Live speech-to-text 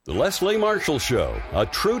The Leslie Marshall Show, a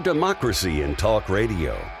true democracy in talk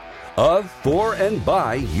radio. Of, for, and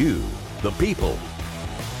by you, the people.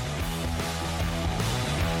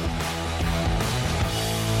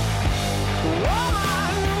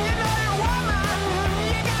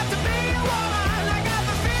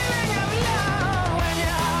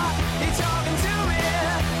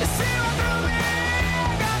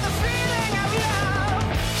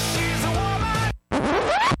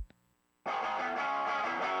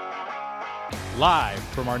 Live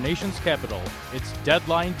from our nation's capital, it's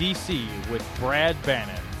Deadline DC with Brad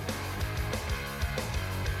Bannon.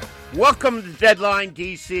 Welcome to Deadline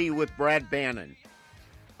DC with Brad Bannon.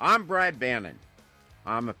 I'm Brad Bannon.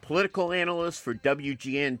 I'm a political analyst for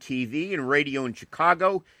WGN TV and radio in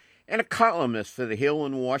Chicago and a columnist for The Hill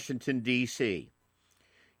in Washington, D.C.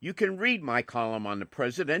 You can read my column on the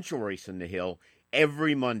presidential race in The Hill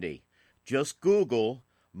every Monday. Just Google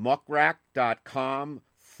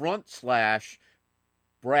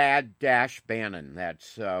muckrack.com/Brad-Bannon.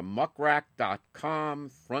 That's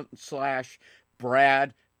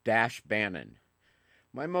muckrack.com/Brad-Bannon.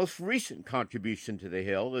 My most recent contribution to The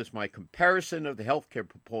Hill is my comparison of the healthcare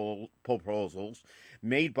proposals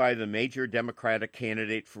made by the major Democratic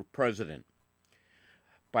candidate for president.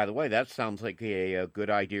 By the way, that sounds like a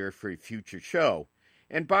good idea for a future show.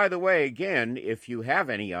 And by the way, again, if you have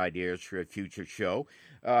any ideas for a future show,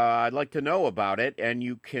 I'd like to know about it, and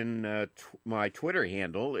you can, my Twitter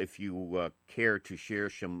handle, if you care to share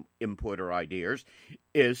some input or ideas,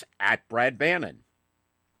 is @BradBannon.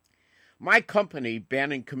 My company,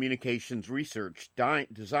 Bannon Communications Research,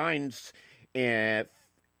 designs and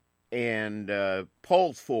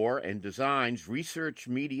polls for and designs research,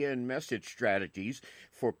 media, and message strategies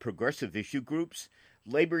for progressive issue groups,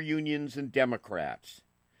 labor unions, and Democrats.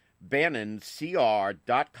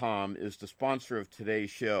 BannonCR.com is the sponsor of today's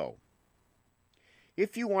show.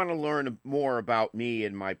 If you want to learn more about me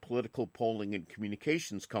and my political polling and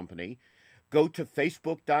communications company, go to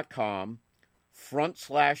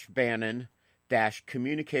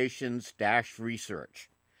Facebook.com/Bannon-Communications-Research.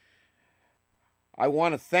 I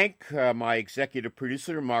want to thank my executive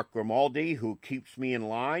producer, Mark Grimaldi, who keeps me in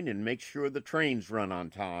line and makes sure the trains run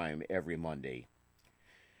on time every Monday.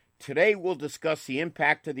 Today we'll discuss the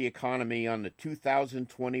impact of the economy on the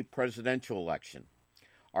 2020 presidential election.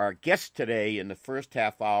 Our guest today in the first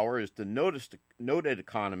half hour is the noted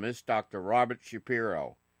economist, Dr. Robert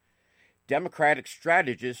Shapiro. Democratic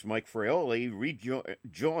strategist Mike Fraioli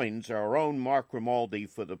rejoins our own Mark Grimaldi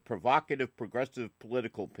for the provocative progressive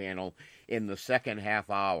political panel in the second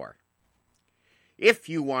half hour. If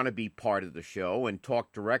you want to be part of the show and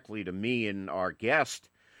talk directly to me and our guest,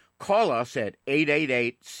 call us at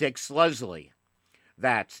 888-6-LESLIE.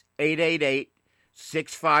 That's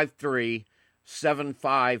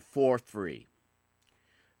 888-653-7543.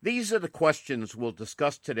 These are the questions we'll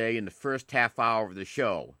discuss today in the first half hour of the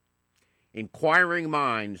show. Inquiring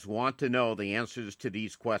minds want to know the answers to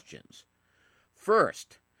these questions.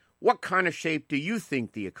 First, what kind of shape do you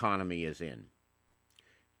think the economy is in?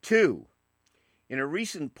 2, in a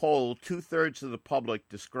recent poll, 2/3 of the public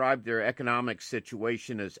described their economic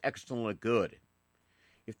situation as excellent or good.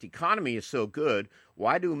 If the economy is so good,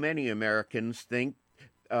 why do many Americans think,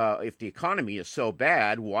 if the economy is so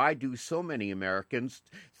bad, why do so many Americans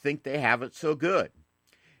think they have it so good?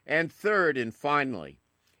 And third, and finally,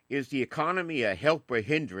 is the economy a help or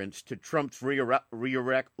hindrance to Trump's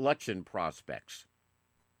re-election prospects?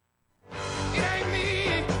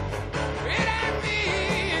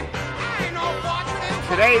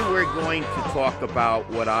 Today we're going to talk about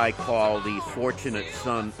what I call the fortunate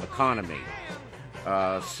son economy.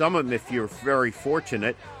 Some of them, if you're very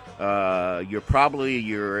fortunate,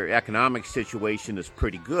 your economic situation is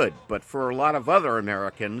pretty good. But for a lot of other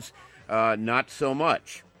Americans, not so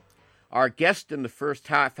much. Our guest in the first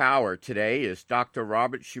half hour today is Dr.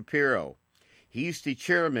 Robert Shapiro. He's the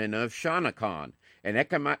chairman of Shonacon, an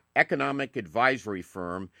economic advisory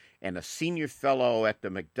firm, and a senior fellow at the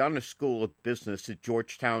McDonough School of Business at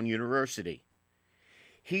Georgetown University.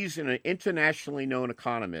 He's an internationally known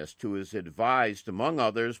economist who has advised, among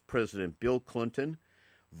others, President Bill Clinton,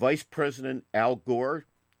 Vice President Al Gore,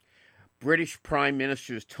 British Prime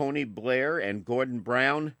Ministers Tony Blair and Gordon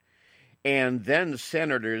Brown, and then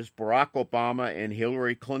Senators Barack Obama and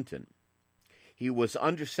Hillary Clinton. He was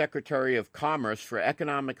Undersecretary of Commerce for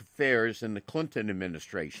Economic Affairs in the Clinton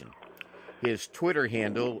administration. His Twitter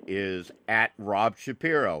handle is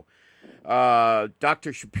 @RobShapiro.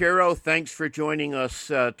 Dr. Shapiro, thanks for joining us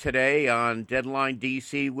today on Deadline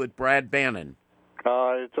DC with Brad Bannon.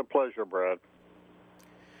 It's a pleasure, Brad.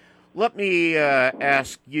 Let me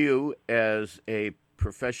ask you, as a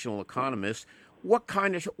professional economist, what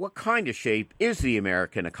kind of shape is the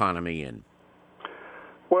American economy in?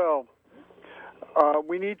 Well,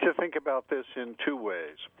 we need to think about this in two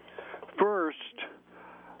ways. First,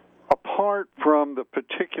 apart from the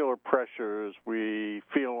particular pressures we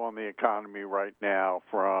feel on the economy right now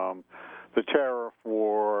from the tariff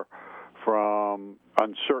war, from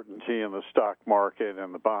uncertainty in the stock market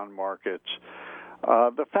and the bond markets,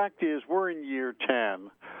 the fact is we're in year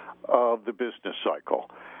 10 of the business cycle.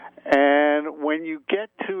 And when you get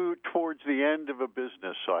towards the end of a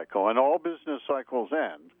business cycle, and all business cycles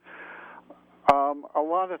end, a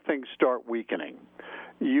lot of things start weakening.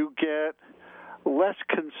 You get less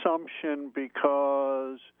consumption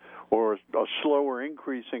or a slower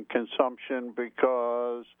increase in consumption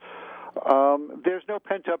because there's no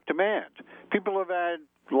pent-up demand. People have had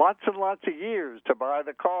lots and lots of years to buy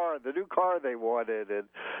the new car they wanted, and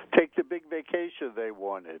take the big vacation they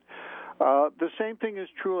wanted. The same thing is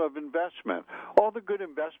true of investment. All the good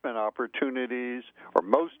investment opportunities, or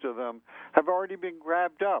most of them, have already been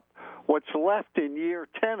grabbed up. What's left in year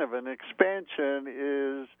 10 of an expansion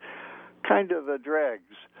is kind of the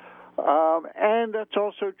dregs. And that's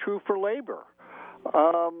also true for labor.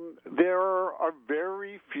 There are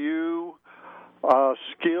very few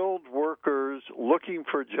skilled workers looking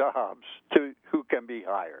for jobs who can be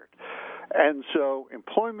hired. And so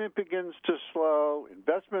employment begins to slow,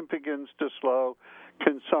 investment begins to slow,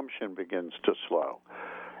 consumption begins to slow.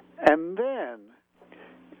 And then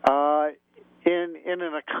in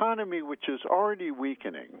an economy which is already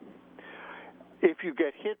weakening, if you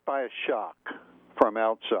get hit by a shock from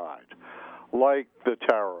outside, like the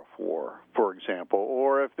tariff war, for example,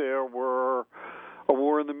 or if there were a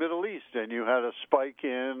war in the Middle East and you had a spike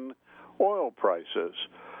in oil prices,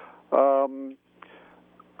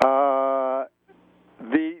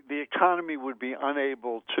 the economy would be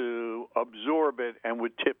unable to absorb it and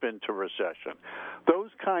would tip into recession. Those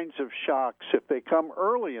kinds of shocks, if they come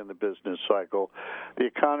early in the business cycle, the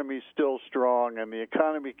economy is still strong and the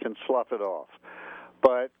economy can slough it off.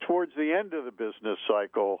 But towards the end of the business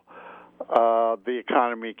cycle, the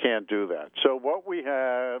economy can't do that. So what we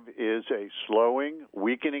have is a slowing,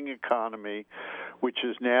 weakening economy, which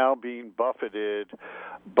is now being buffeted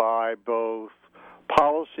by both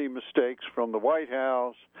policy mistakes from the White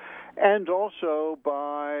House and also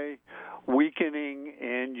by weakening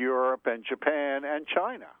in Europe and Japan and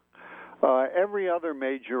China. Every other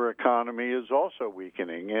major economy is also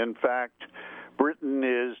weakening. In fact, Britain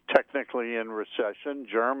is technically in recession.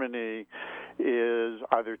 Germany is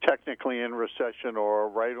either technically in recession or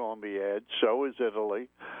right on the edge. So is Italy.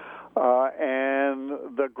 And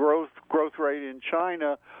the growth rate in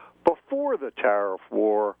China before the tariff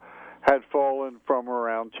war had fallen from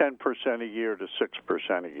around 10% a year to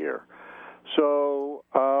 6% a year. So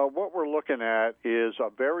what we're looking at is a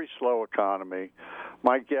very slow economy.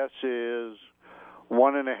 My guess is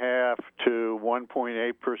 1.5% to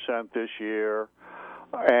 1.8% this year,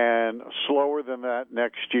 and slower than that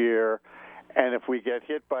next year. And if we get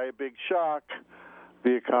hit by a big shock,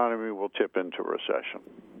 the economy will tip into recession.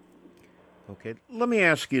 Okay, let me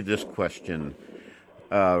ask you this question,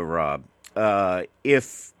 Rob.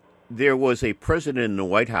 If there was a president in the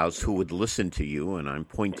White House who would listen to you, and I'm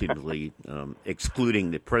pointedly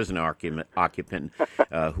excluding the present occupant,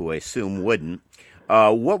 who I assume wouldn't,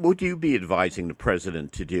 what would you be advising the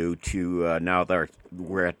president to do to now that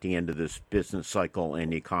we're at the end of this business cycle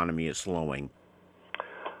and the economy is slowing?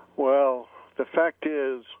 Well, the fact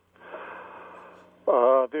is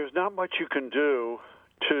there's not much you can do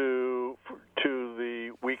to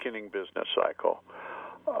the weakening business cycle.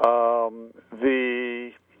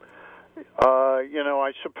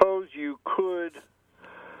 I suppose you could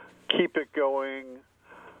keep it going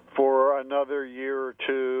for another year or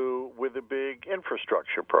two with a big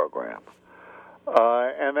infrastructure program.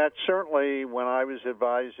 And that's certainly when I was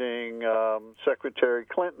advising Secretary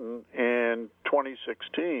Clinton in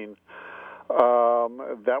 2016,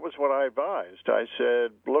 that was what I advised. I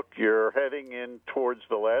said, look, you're heading in towards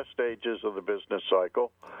the last stages of the business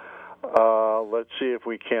cycle. Let's see if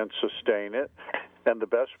we can't sustain it. And the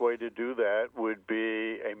best way to do that would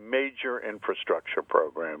be a major infrastructure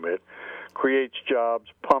program. It creates jobs,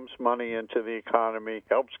 pumps money into the economy,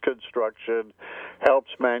 helps construction,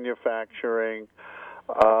 helps manufacturing.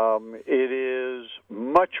 It is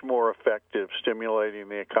much more effective stimulating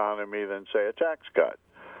the economy than, say, a tax cut.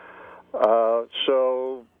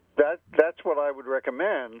 So that's what I would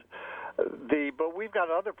recommend. But we've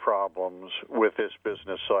got other problems with this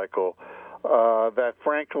business cycle that,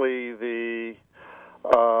 frankly, the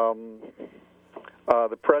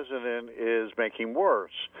president is making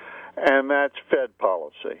worse, and that's Fed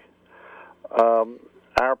policy.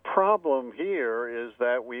 Our problem here is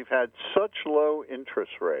that we've had such low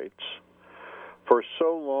interest rates for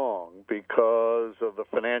so long because of the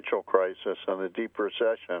financial crisis and the deep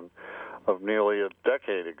recession of nearly a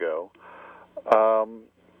decade ago,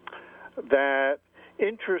 that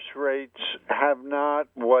interest rates have not,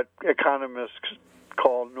 what economists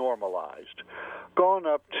call, normalized, gone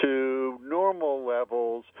up to normal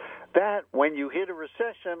levels that, when you hit a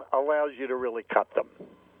recession, allows you to really cut them.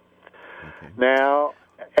 Okay. Now,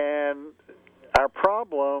 and our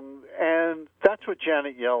problem, and that's what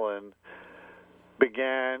Janet Yellen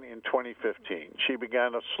began in 2015. She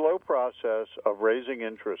began a slow process of raising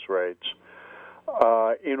interest rates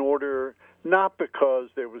in order, not because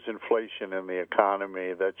there was inflation in the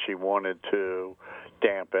economy that she wanted to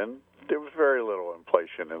dampen. There was very little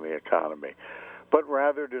inflation in the economy, but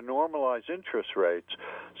rather to normalize interest rates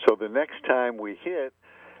so the next time we hit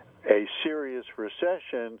a serious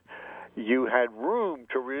recession, you had room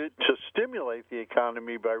to stimulate the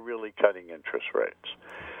economy by really cutting interest rates.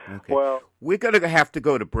 Okay. Well, we're going to have to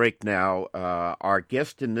go to break now. Our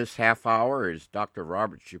guest in this half hour is Dr.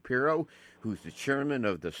 Robert Shapiro, who's the chairman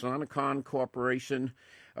of the Sonicon Corporation,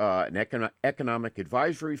 an economic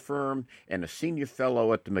advisory firm, and a senior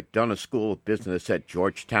fellow at the McDonough School of Business at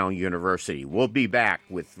Georgetown University. We'll be back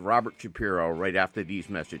with Robert Shapiro right after these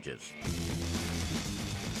messages.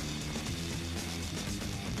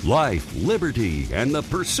 Life, liberty, and the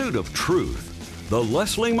pursuit of truth. The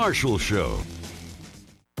Leslie Marshall Show.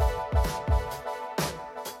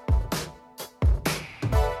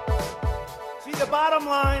 See, the bottom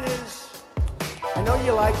line is, I know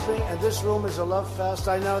you like me, and this room is a love fest,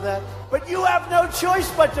 I know that, but you have no choice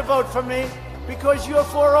but to vote for me, because your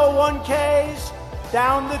 401ks,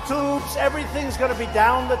 down the tubes, everything's going to be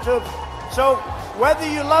down the tubes. So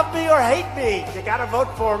whether you love me or hate me, you got to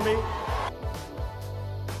vote for me.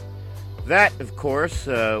 That, of course,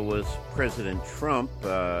 was President Trump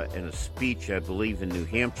in a speech, I believe, in New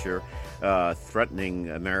Hampshire,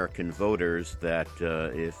 threatening American voters that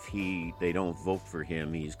if they don't vote for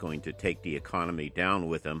him, he's going to take the economy down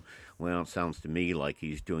with him. Well, it sounds to me like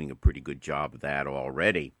he's doing a pretty good job of that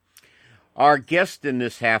already. Our guest in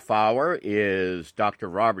this half hour is Dr.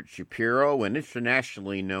 Robert Shapiro, an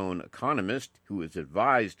internationally known economist who has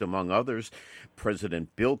advised, among others,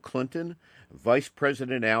 President Bill Clinton, Vice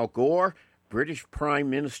President Al Gore, British Prime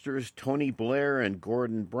Ministers Tony Blair and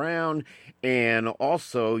Gordon Brown, and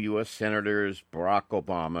also U.S. Senators Barack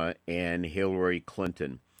Obama and Hillary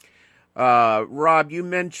Clinton. Rob, you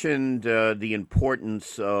mentioned the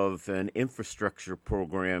importance of an infrastructure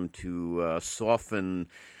program to soften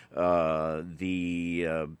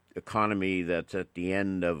the economy that's at the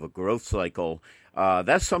end of a growth cycle.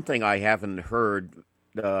 That's something I haven't heard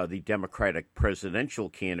the Democratic presidential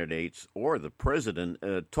candidates or the president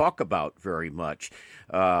talk about very much.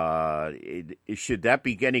 Should that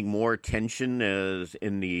be getting more attention as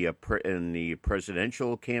in the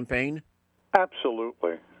presidential campaign?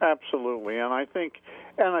 Absolutely, and I think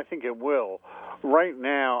it will. Right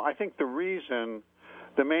now, I think the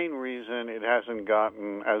main reason it hasn't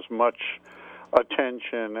gotten as much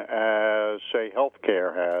attention as, say,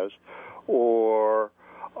 healthcare has, or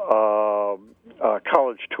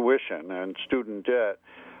college tuition and student debt,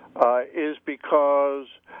 is because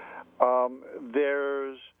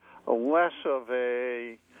there's less of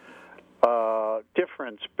a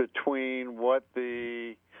difference between what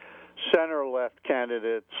the center-left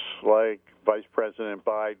candidates like Vice President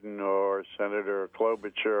Biden or Senator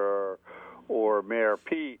Klobuchar or Mayor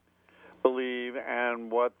Pete believe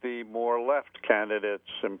and what the more left candidates,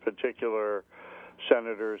 in particular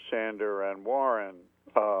Senators Sanders and Warren,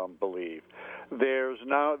 believe. There's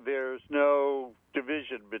no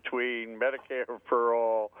division between Medicare for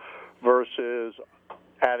all versus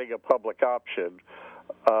adding a public option,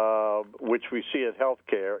 which we see at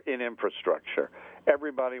healthcare, in infrastructure.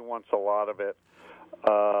 Everybody wants a lot of it,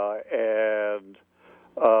 and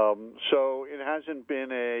so it hasn't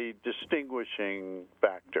been a distinguishing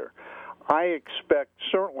factor. I expect,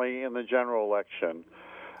 certainly in the general election,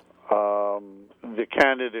 the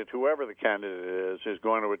candidate, whoever the candidate is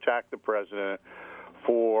going to attack the president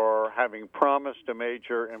for having promised a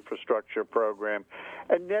major infrastructure program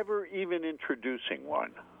and never even introducing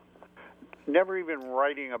one, never even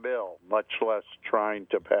writing a bill, much less trying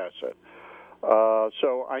to pass it.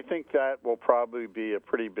 So I think that will probably be a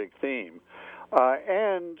pretty big theme.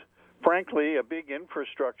 And, frankly, a big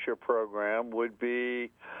infrastructure program would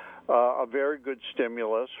be a very good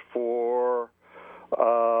stimulus for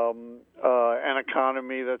an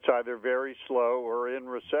economy that's either very slow or in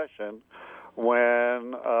recession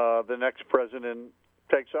when the next president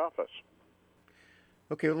takes office.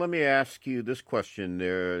 Okay, well, let me ask you this question.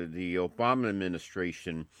 The Obama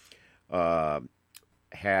administration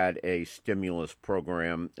had a stimulus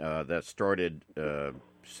program that started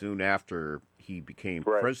soon after he became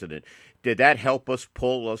president. Did that help us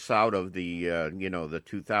pull us out of the the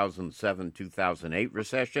 2007-2008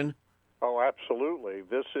 recession? Oh, absolutely.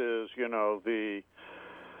 This is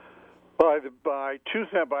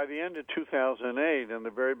by the end of 2008 and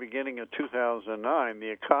the very beginning of 2009,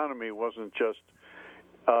 the economy wasn't just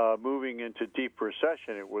moving into deep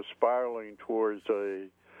recession; it was spiraling towards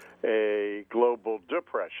a global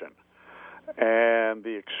depression. And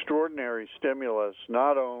the extraordinary stimulus,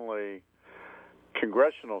 not only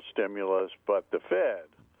congressional stimulus, but the Fed,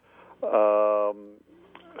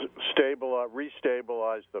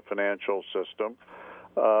 restabilized the financial system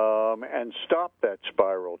and stopped that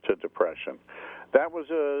spiral to depression. That was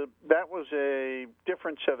a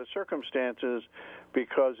different set of circumstances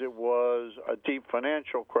because it was a deep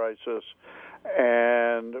financial crisis,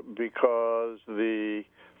 and because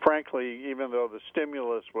frankly, even though the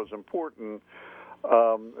stimulus was important,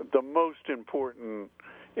 the most important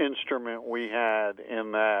instrument we had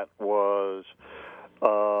in that was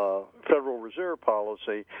Federal Reserve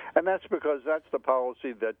policy, and that's because that's the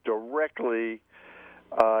policy that directly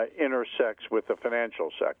intersects with the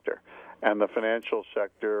financial sector, and the financial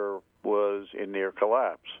sector was in near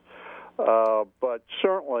collapse. But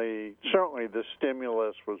certainly the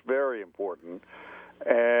stimulus was very important,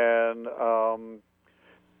 and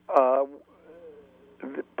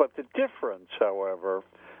but the difference, however,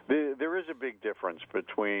 there is a big difference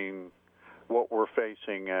between what we're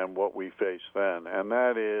facing and what we faced then, and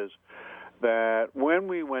that is that when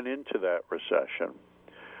we went into that recession,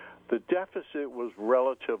 the deficit was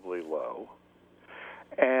relatively low,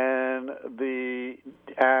 and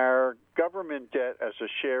our government debt as a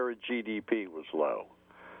share of GDP was low.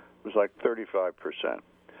 It was like 35%.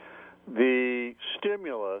 The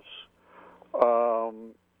stimulus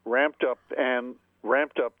ramped up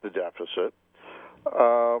the deficit,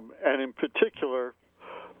 and in particular,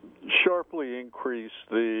 sharply increased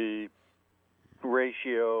the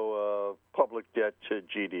ratio of public debt to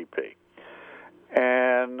GDP.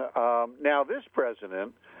 And now this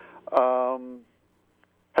president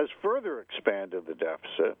has further expanded the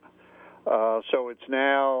deficit. So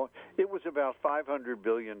it was about $500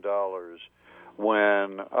 billion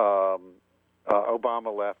when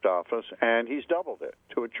Obama left office, and he's doubled it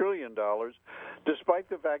to $1 trillion, despite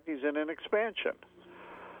the fact he's in an expansion.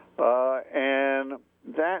 And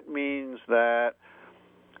that means that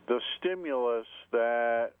the stimulus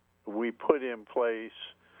that we put in place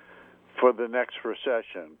for the next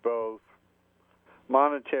recession, both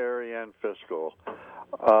monetary and fiscal,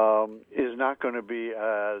 is not going to be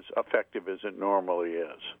as effective as it normally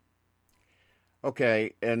is.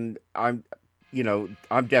 Okay, and I'm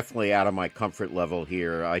definitely out of my comfort level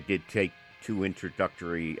here. I did take 2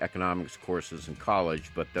 introductory economics courses in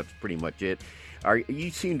college, but that's pretty much it.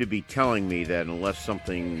 You seem to be telling me that unless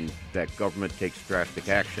that government takes drastic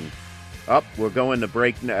action. We're going to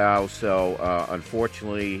break now, so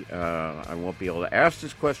unfortunately I won't be able to ask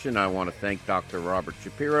this question. I want to thank Dr. Robert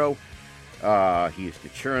Shapiro. He is the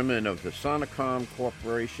chairman of the Sonecom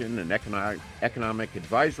Corporation, an economic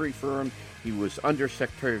advisory firm. He was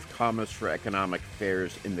Undersecretary of Commerce for Economic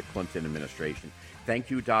Affairs in the Clinton administration. Thank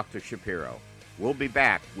you, Dr. Shapiro. We'll be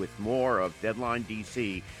back with more of Deadline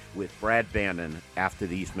DC with Brad Bannon after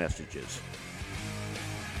these messages.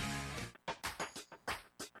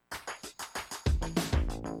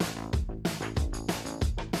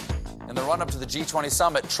 In the run-up to the G20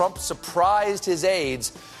 summit, Trump surprised his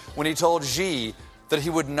aides when he told Xi that he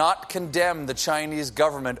would not condemn the Chinese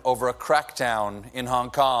government over a crackdown in Hong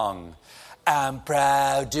Kong. I'm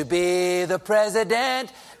proud to be the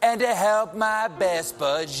president and to help my best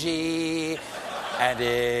bud Xi. And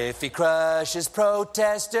if he crushes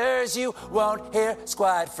protesters, you won't hear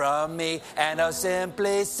squat from me. And I'll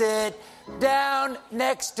simply sit down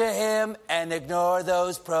next to him and ignore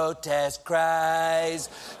those protest cries.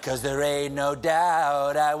 'Cause there ain't no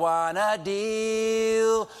doubt I want a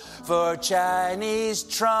deal for Chinese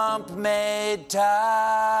Trump-made ties.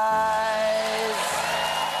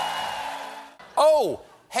 Oh,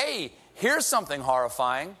 hey, here's something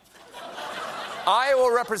horrifying.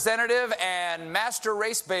 Iowa Representative and master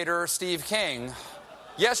race baiter Steve King.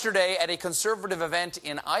 Yesterday, at a conservative event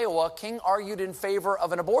in Iowa, King argued in favor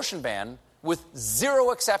of an abortion ban with 0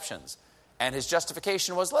 exceptions. And his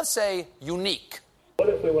justification was, let's say, unique. What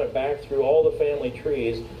if we went back through all the family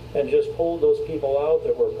trees and just pulled those people out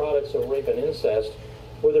that were products of rape and incest?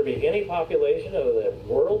 Would there be any population of the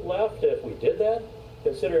world left if we did that?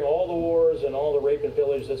 considering all the wars and all the rape and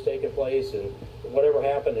pillage that's taken place and whatever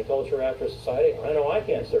happened in culture after society, I know I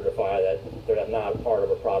can't certify that they're not part of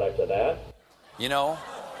a product of that.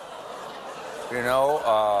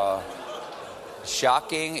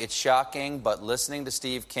 Shocking, it's shocking, but listening to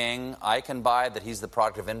Steve King, I can buy that he's the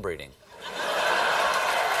product of inbreeding.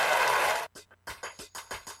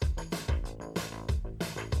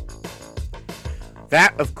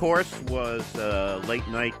 That, of course, was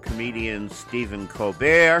late-night comedian Stephen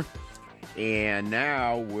Colbert. And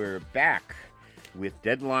now we're back with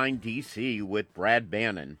Deadline DC with Brad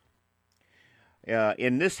Bannon.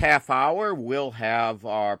 In this half hour, we'll have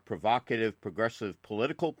our provocative progressive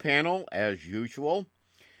political panel, as usual.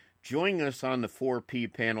 Joining us on the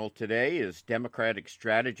 4P panel today is Democratic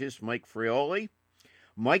strategist Mike Frioli.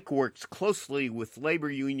 Mike works closely with labor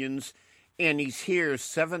unions, and he's here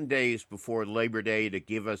 7 days before Labor Day to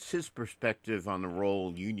give us his perspective on the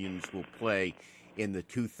role unions will play in the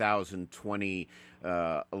 2020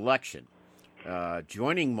 election.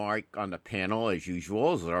 Joining Mike on the panel, as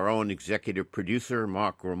usual, is our own executive producer,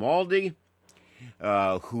 Mark Grimaldi,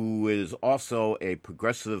 who is also a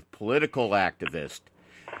progressive political activist.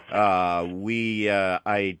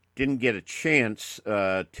 I didn't get a chance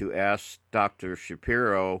to ask Dr.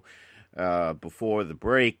 Shapiro before the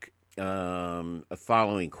break a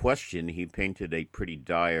following question. He painted a pretty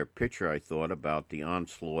dire picture, I thought, about the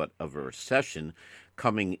onslaught of a recession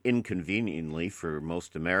coming inconveniently for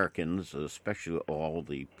most Americans, especially all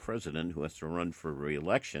the president who has to run for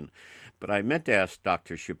re-election. But I meant to ask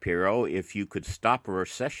Dr. Shapiro if you could stop a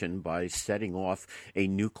recession by setting off a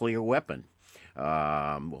nuclear weapon.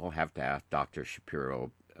 We'll have to ask Dr.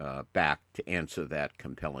 Shapiro back to answer that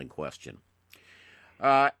compelling question.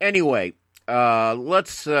 Anyway,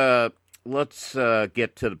 let's get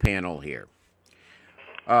to the panel here.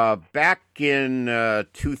 Back in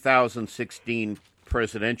 2016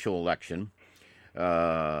 presidential election,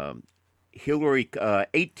 Hillary,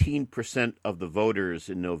 18% of the voters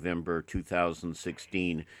in November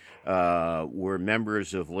 2016 were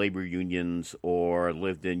members of labor unions or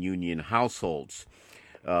lived in union households.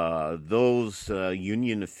 Those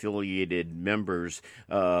union-affiliated members,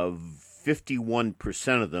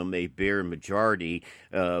 51% of them, a bare majority,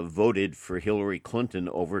 voted for Hillary Clinton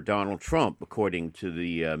over Donald Trump, according to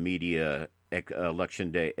the media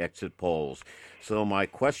election day exit polls. So my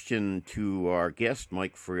question to our guest,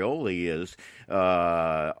 Mike Frioli, is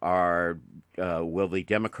will the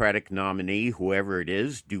Democratic nominee, whoever it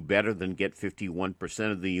is, do better than get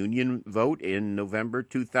 51% of the union vote in November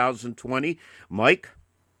 2020? Mike?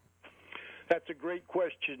 That's a great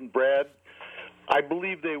question, Brad. I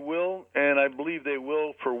believe they will, and I believe they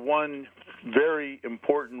will for one very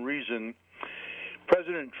important reason.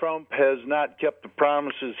 President Trump has not kept the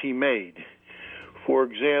promises he made. For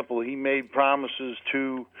example, he made promises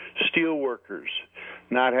to steel workers,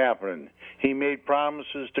 not happening. He made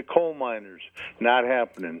promises to coal miners, not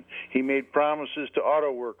happening. He made promises to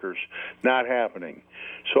auto workers, not happening.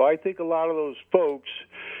 So I think a lot of those folks,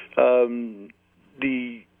 the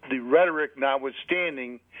rhetoric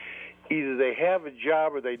notwithstanding, either they have a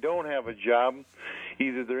job or they don't have a job.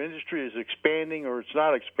 Either their industry is expanding or it's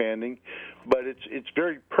not expanding, but it's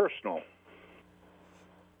very personal.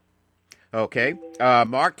 Okay.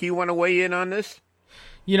 Mark, you want to weigh in on this?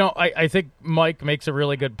 I think Mike makes a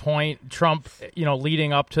really good point. Trump,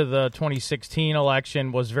 leading up to the 2016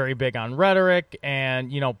 election was very big on rhetoric,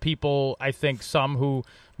 and, people, I think some who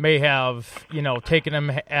may have, taken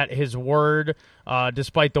him at his word,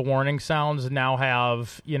 despite the warning sounds, now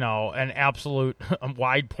have, an absolute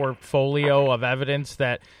wide portfolio of evidence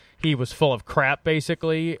that he was full of crap,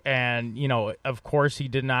 basically. And, of course, he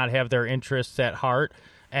did not have their interests at heart.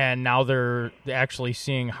 And now they're actually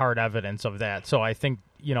seeing hard evidence of that. So I think,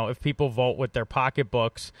 if people vote with their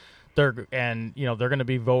pocketbooks, they're going to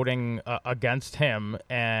be voting against him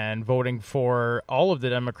and voting for all of the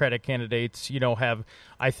Democratic candidates, have,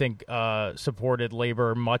 I think, supported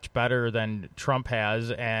labor much better than Trump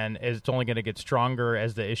has. And it's only going to get stronger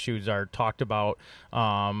as the issues are talked about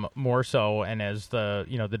more so. And as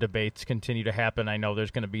the debates continue to happen, I know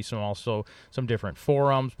there's going to be some different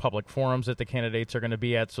forums, public forums that the candidates are going to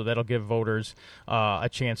be at. So that'll give voters a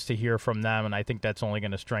chance to hear from them. And I think that's only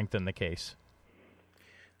going to strengthen the case.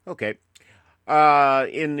 Okay.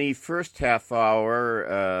 In the first half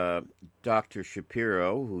hour, Dr.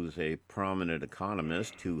 Shapiro, who's a prominent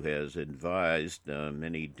economist who has advised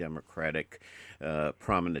many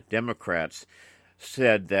prominent Democrats,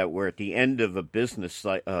 said that we're at the end of a business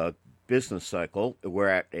business cycle. We're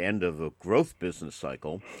at the end of a growth business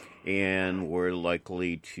cycle, and we're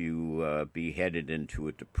likely to be headed into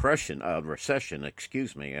a recession.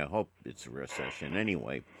 Excuse me. I hope it's a recession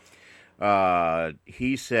anyway.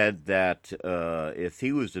 He said that if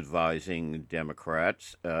he was advising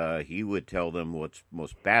Democrats, he would tell them what's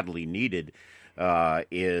most badly needed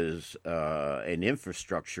is an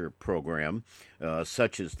infrastructure program,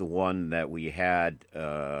 such as the one that we had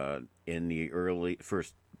in the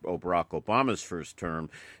Barack Obama's first term,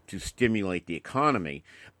 to stimulate the economy.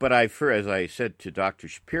 But as I said to Dr.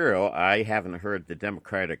 Shapiro, I haven't heard the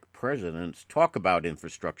Democratic presidents talk about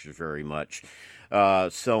infrastructure very much.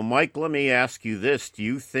 So, Mike, let me ask you this. Do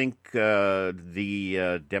you think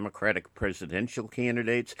the Democratic presidential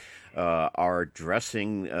candidates are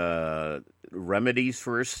addressing remedies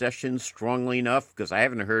for recession strongly enough? Because I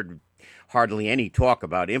haven't heard hardly any talk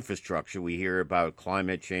about infrastructure. We hear about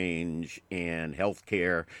climate change and health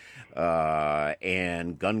care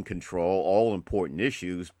and gun control, all important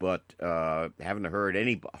issues, but haven't heard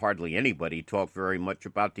hardly anybody talk very much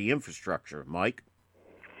about the infrastructure. Mike?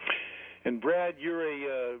 And Brad, you're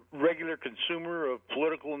a regular consumer of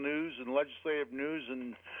political news and legislative news,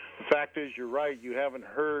 and the fact is you're right. You haven't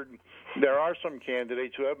heard. There are some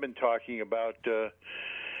candidates who have been talking about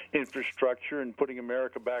infrastructure and putting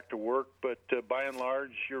America back to work, but by and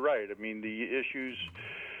large, you're right. I mean, the issues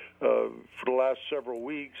for the last several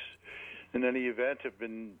weeks, in any event, have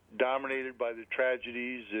been dominated by the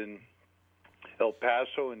tragedies in El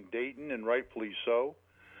Paso and Dayton, and rightfully so.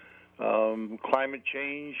 Climate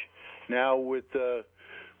change, now with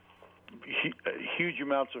huge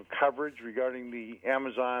amounts of coverage regarding the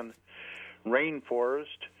Amazon rainforest,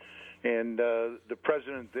 and the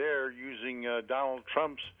president there using Donald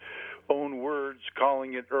Trump's own words,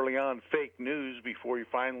 calling it early on fake news before he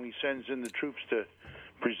finally sends in the troops to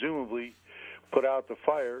presumably put out the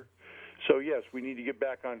fire. So, yes, we need to get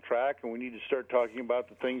back on track, and we need to start talking about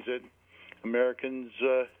the things that Americans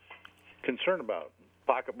concern about,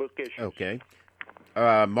 pocketbook issues. Okay.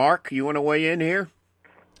 Mark, you want to weigh in here?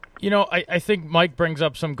 You know, I think Mike brings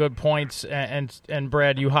up some good points, and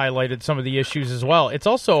Brad, you highlighted some of the issues as well. It's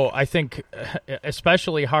also, I think,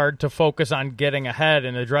 especially hard to focus on getting ahead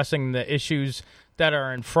and addressing the issues that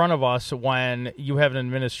are in front of us when you have an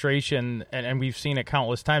administration, and we've seen it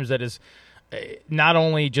countless times, that is not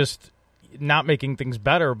only just not making things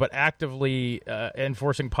better, but actively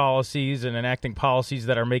enforcing policies and enacting policies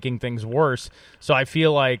that are making things worse. So I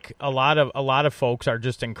feel like a lot of folks are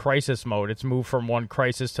just in crisis mode. It's moved from one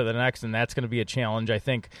crisis to the next, and that's going to be a challenge, I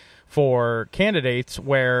think, for candidates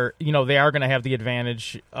where, you know, they are going to have the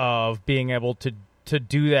advantage of being able to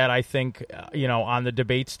do that, I think, on the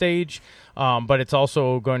debate stage. But it's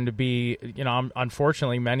also going to be,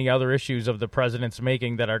 unfortunately, many other issues of the president's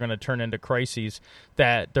making that are going to turn into crises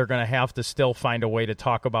that they're going to have to still find a way to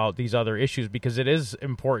talk about these other issues, because it is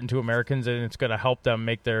important to Americans, and it's going to help them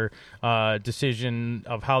make their decision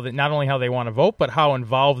of not only how they want to vote, but how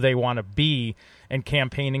involved they want to be in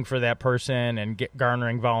campaigning for that person and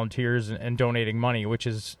garnering volunteers and donating money, which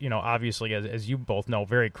is, obviously, as you both know,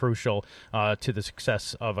 very crucial to the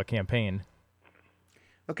success of a campaign.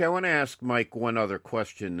 Okay, I want to ask Mike one other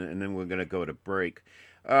question, and then we're going to go to break.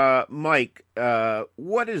 Mike,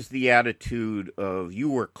 what is the attitude of, you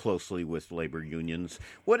work closely with labor unions,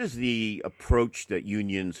 what is the approach that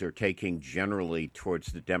unions are taking generally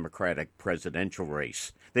towards the Democratic presidential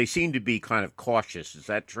race? They seem to be kind of cautious. Is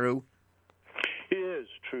that true? It is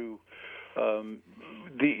true.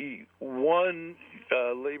 The one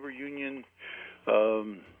labor union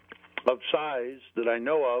of size that I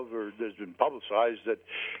know of, or that's been publicized, that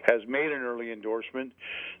has made an early endorsement,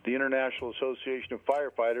 the International Association of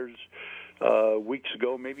Firefighters, weeks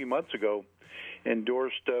ago, maybe months ago,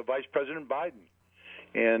 endorsed Vice President Biden.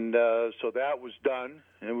 And so that was done,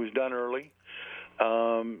 and it was done early.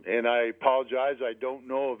 And I apologize, I don't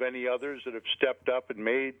know of any others that have stepped up and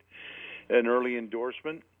made an early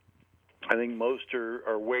endorsement. I think most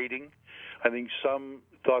are waiting. I think some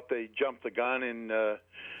thought they jumped the gun in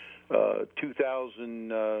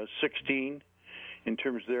 2016 in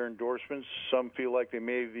terms of their endorsements. Some feel like they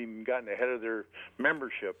may have even gotten ahead of their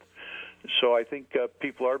membership. So I think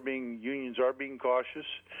unions are being cautious.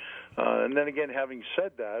 And then again, having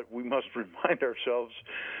said that, we must remind ourselves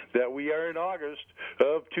that we are in August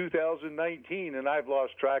of 2019, and I've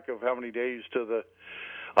lost track of how many days to the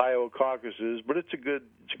Iowa caucuses, but it's a good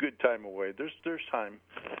time away. There's time.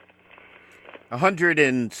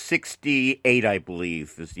 168, I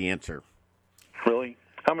believe, is the answer. Really?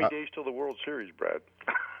 How many days till the World Series, Brad?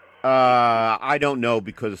 I don't know,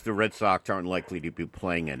 because the Red Sox aren't likely to be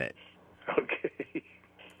playing in it. Okay.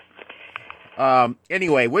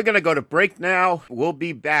 Anyway, we're going to go to break now. We'll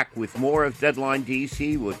be back with more of Deadline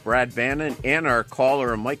DC with Brad Bannon and our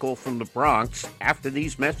caller, Michael from the Bronx, after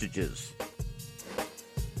these messages.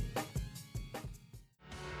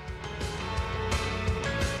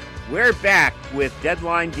 We're back with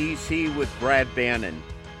Deadline DC with Brad Bannon.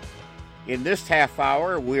 In this half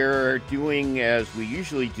hour, we're doing, as we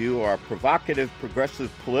usually do, our provocative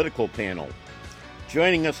progressive political panel.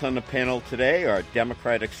 Joining us on the panel today are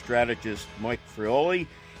Democratic strategist Mike Frioli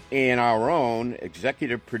and our own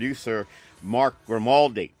executive producer Mark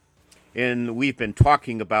Grimaldi. And we've been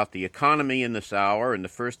talking about the economy in this hour. In the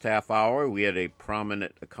first half hour, we had a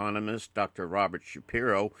prominent economist, Dr. Robert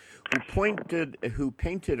Shapiro, who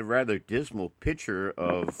painted a rather dismal picture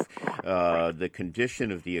of the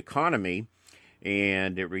condition of the economy.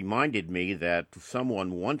 And it reminded me that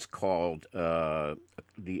someone once called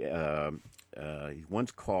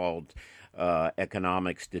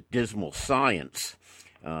economics the dismal science,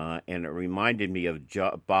 and it reminded me of a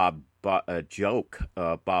joke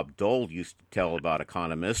Bob Dole used to tell about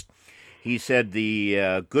economists. He said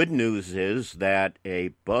the good news is that a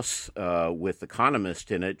bus with economists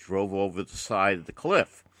in it drove over the side of the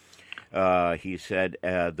cliff. He said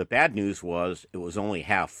the bad news was it was only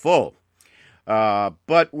half full.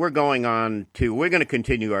 But we're going to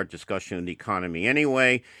continue our discussion of the economy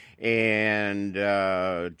anyway. And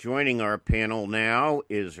joining our panel now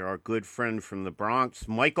is our good friend from the Bronx,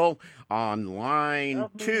 Michael, on line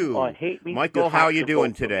 2. Michael, how are you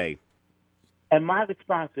doing today? And my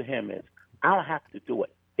response to him is, I don't have to do a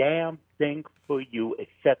damn thing for you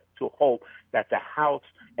except to hope that the House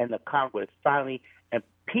and the Congress finally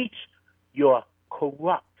impeach your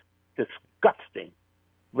corrupt, disgusting,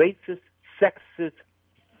 racist, sexist,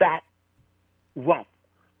 fat rump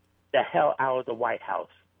the hell out of the White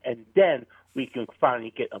House. And then we can finally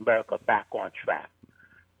get America back on track.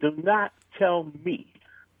 Do not tell me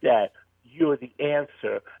that you're the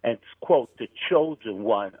answer and, quote, the chosen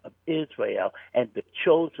one of Israel and the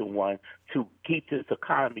chosen one to keep this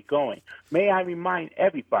economy going. May I remind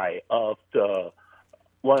everybody of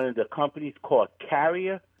one of the companies called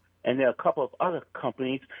Carrier, and there are a couple of other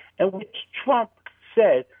companies in which Trump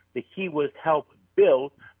said that he would help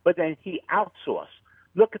build, but then he outsourced.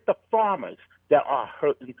 Look at the farmers that are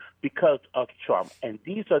hurting because of Trump. And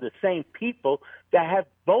these are the same people that have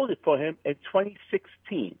voted for him in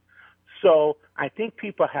 2016. So I think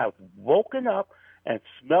people have woken up and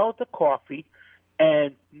smelled the coffee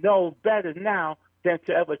and know better now than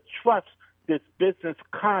to ever trust this business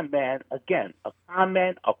con man again. A con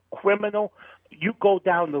man, a criminal. You go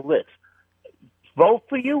down the list. Vote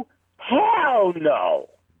for you? Hell no.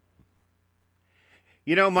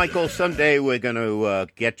 You know, Michael, someday we're going to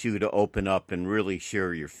get you to open up and really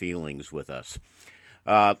share your feelings with us.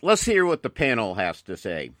 Let's hear what the panel has to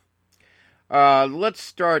say. Let's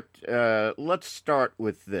start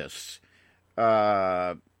with this.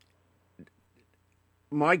 My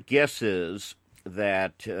guess is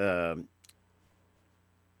that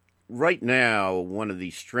right now, one of the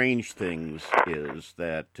strange things is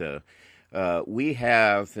that we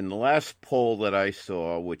have, in the last poll that I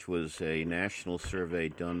saw, which was a national survey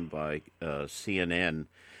done by CNN,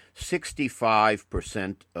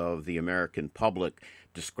 65% of the American public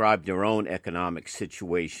described their own economic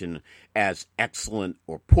situation as excellent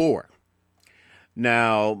or poor.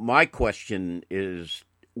 Now, my question is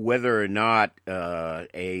whether or not the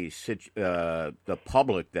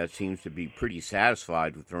public that seems to be pretty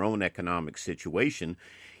satisfied with their own economic situation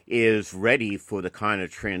is ready for the kind of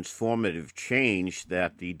transformative change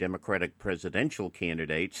that the Democratic presidential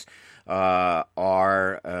candidates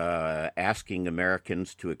are asking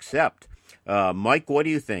Americans to accept. Mike, what do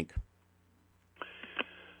you think?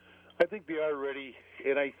 I think they are ready,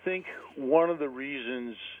 and I think one of the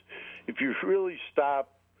reasons, if you really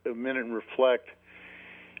stop a minute and reflect,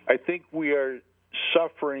 I think we are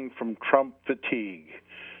suffering from Trump fatigue.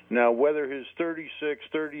 Now, whether his 36,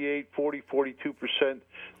 38, 40, 42%,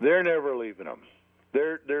 they're never leaving him.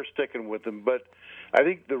 They're sticking with him. But I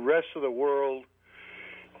think the rest of the world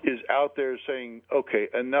is out there saying, okay,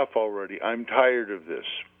 enough already. I'm tired of this.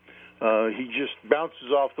 He just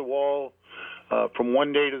bounces off the wall from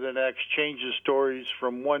one day to the next, changes stories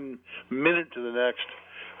from 1 minute to the next.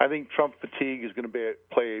 I think Trump fatigue is going to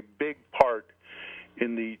play a big part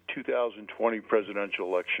in the 2020 presidential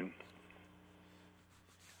election.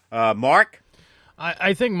 Mark?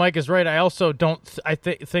 I think Mike is right. I also don't.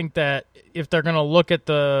 Think that if they're going to look at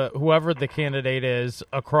whoever the candidate is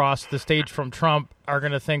across the stage from Trump, are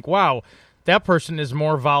going to think, "Wow, that person is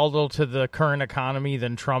more volatile to the current economy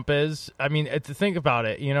than Trump is." I mean, to think about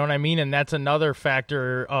it, you know what I mean? And that's another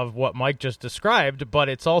factor of what Mike just described. But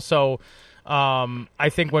it's also, I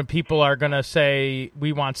think when people are going to say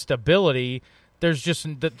we want stability, there's just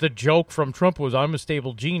the joke from Trump was, I'm a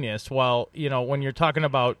stable genius. Well, when you're talking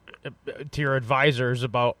about to your advisors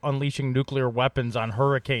about unleashing nuclear weapons on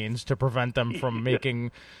hurricanes to prevent them from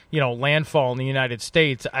making, landfall in the United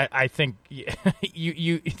States, I think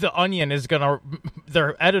the Onion is going to,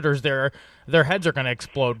 their editors there, their heads are going to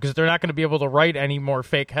explode because they're not going to be able to write any more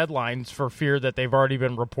fake headlines for fear that they've already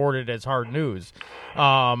been reported as hard news.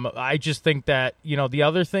 I just think that, the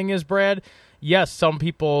other thing is, Brad, yes, some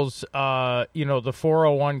people's, the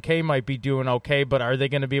 401k might be doing okay, but are they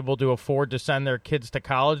going to be able to afford to send their kids to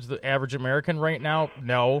college, the average American right now?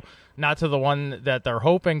 No, not to the one that they're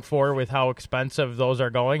hoping for with how expensive those are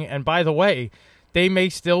going. And by the way, they may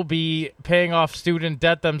still be paying off student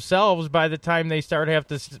debt themselves by the time they start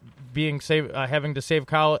having to save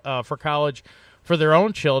for college for their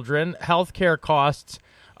own children. Healthcare costs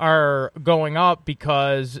are going up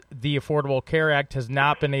because the Affordable Care Act has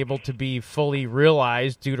not been able to be fully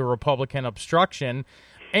realized due to Republican obstruction.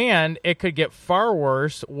 And it could get far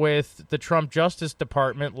worse with the Trump Justice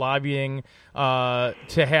Department lobbying to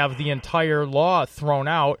have the entire law thrown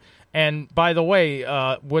out. And by the way,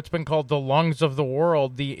 what's been called the lungs of the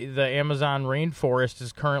world, the Amazon rainforest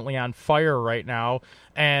is currently on fire right now.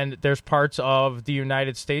 And there's parts of the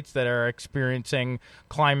United States that are experiencing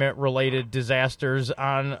climate-related disasters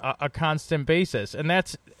on a constant basis. And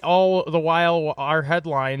that's all the while our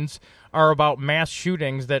headlines are about mass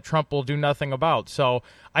shootings that Trump will do nothing about. So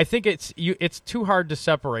I think it's too hard to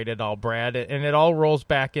separate it all, Brad, and it all rolls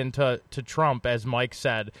back into Trump, as Mike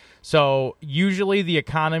said. So usually the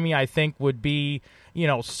economy, I think, would be,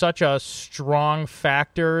 such a strong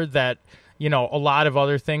factor that, a lot of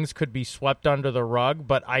other things could be swept under the rug,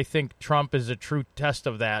 but I think Trump is a true test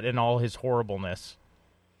of that in all his horribleness.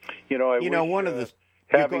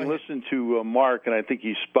 Having listened to Mark, and I think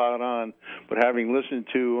he's spot on, but having listened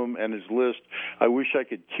to him and his list, I wish I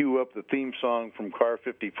could cue up the theme song from Car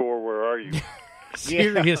 54, Where Are You?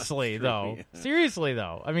 Seriously, though.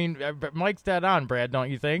 I mean, Mike's dead on, Brad, don't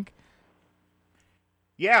you think?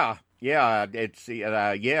 Yeah, it's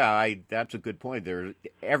that's a good point. There's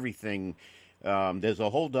everything. There's a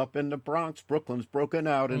holdup in the Bronx. Brooklyn's broken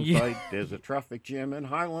out in fight. There's a traffic jam in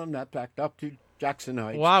Highland that backed up to Jackson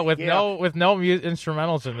Heights. Wow, with no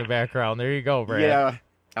instrumentals in the background. There you go, Brad. Yeah,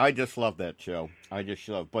 I just love that show.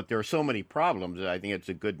 But there are so many problems. I think it's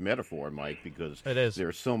a good metaphor, Mike, because it is. There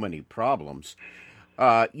are so many problems.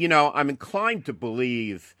 I'm inclined to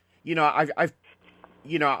believe. I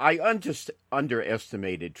just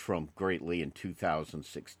underestimated Trump greatly in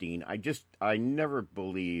 2016. I never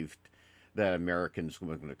believed that Americans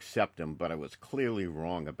were going to accept him, but I was clearly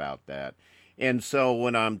wrong about that. And so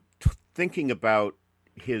when I'm thinking about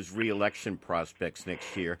his reelection prospects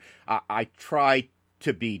next year, I try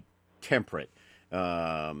to be temperate.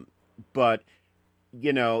 But,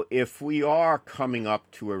 if we are coming up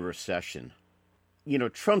to a recession,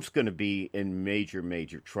 Trump's going to be in major,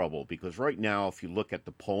 major trouble because right now, if you look at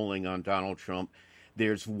the polling on Donald Trump,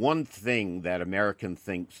 there's one thing that American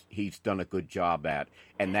thinks he's done a good job at,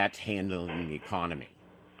 and that's handling the economy.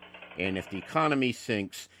 And if the economy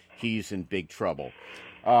sinks, he's in big trouble.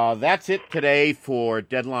 That's it today for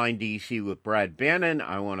Deadline DC with Brad Bannon.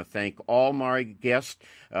 I want to thank all my guests,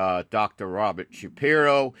 Dr. Robert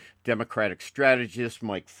Shapiro, Democratic strategist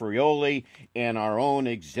Mike Frioli, and our own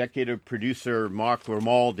executive producer, Mark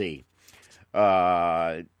Grimaldi.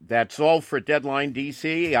 That's all for Deadline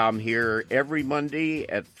DC. I'm here every Monday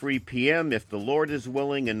at 3 p.m. if the Lord is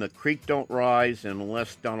willing and the creek don't rise,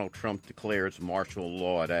 unless Donald Trump declares martial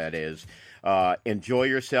law, that is. Enjoy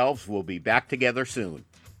yourselves. We'll be back together soon.